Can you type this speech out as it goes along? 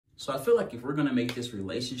So I feel like if we're going to make this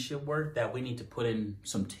relationship work, that we need to put in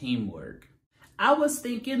some teamwork. I was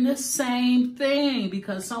thinking the same thing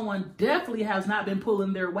because someone definitely has not been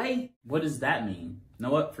pulling their weight. What does that mean? You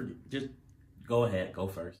know what? Just go ahead. Go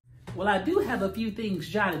first. Well, I do have a few things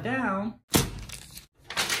jotted down.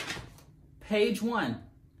 Page 1.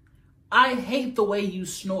 I hate the way you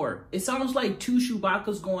snore. It sounds like two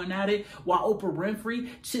Chewbacca's going at it while Oprah Winfrey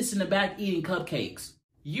sits in the back eating cupcakes.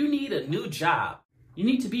 You need a new job. You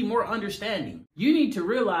need to be more understanding. You need to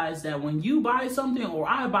realize that when you buy something or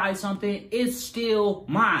I buy something, it's still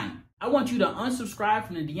mine. I want you to unsubscribe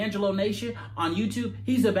from the D'Angelo Nation on YouTube.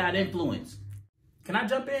 He's a bad influence. Can I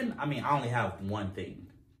jump in? I mean, I only have one thing.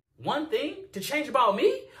 One thing to change about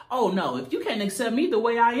me? Oh no, if you can't accept me the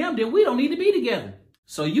way I am, then we don't need to be together.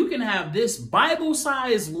 So you can have this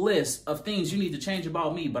Bible-sized list of things you need to change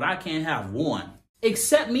about me, but I can't have one.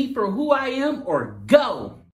 Accept me for who I am or go.